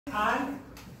and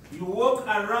you walk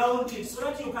around it so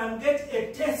that you can get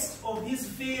a taste of his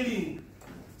feeling.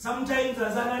 Sometimes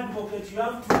as an advocate, you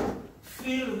have to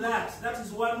feel that. That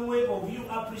is one way of you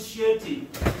appreciating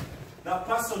the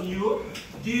person you're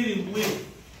dealing with.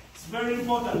 It's very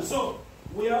important. So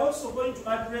we are also going to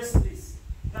address this,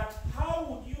 that how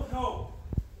would you help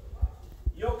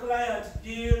your client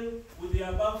deal with the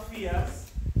above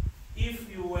fears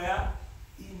if you were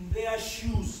in their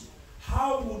shoes?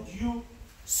 How would you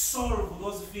solve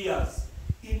those fears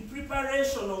in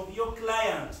preparation of your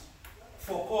client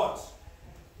for court?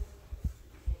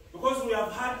 Because we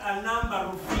have had a number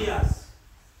of fears,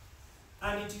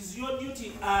 and it is your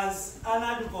duty as an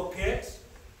advocate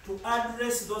to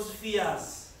address those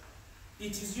fears.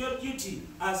 It is your duty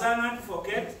as an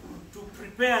advocate to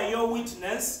prepare your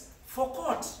witness for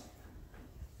court.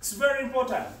 It's very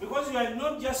important, because you are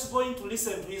not just going to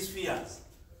listen to his fears.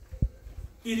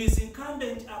 It is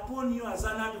incumbent upon you as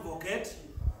an advocate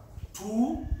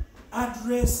to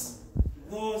address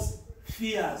those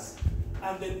fears.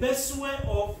 And the best way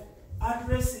of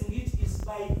addressing it is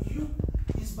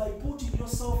by putting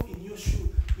yourself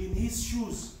in his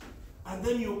shoes. And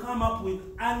then you come up with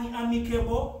an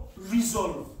amicable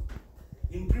resolve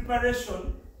in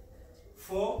preparation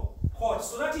for court,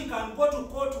 so that he can go to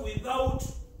court without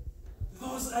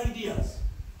those ideas,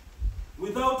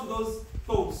 without those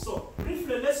thoughts. So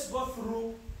briefly, let's go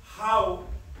through how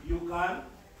you can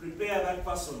prepare that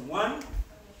person. One,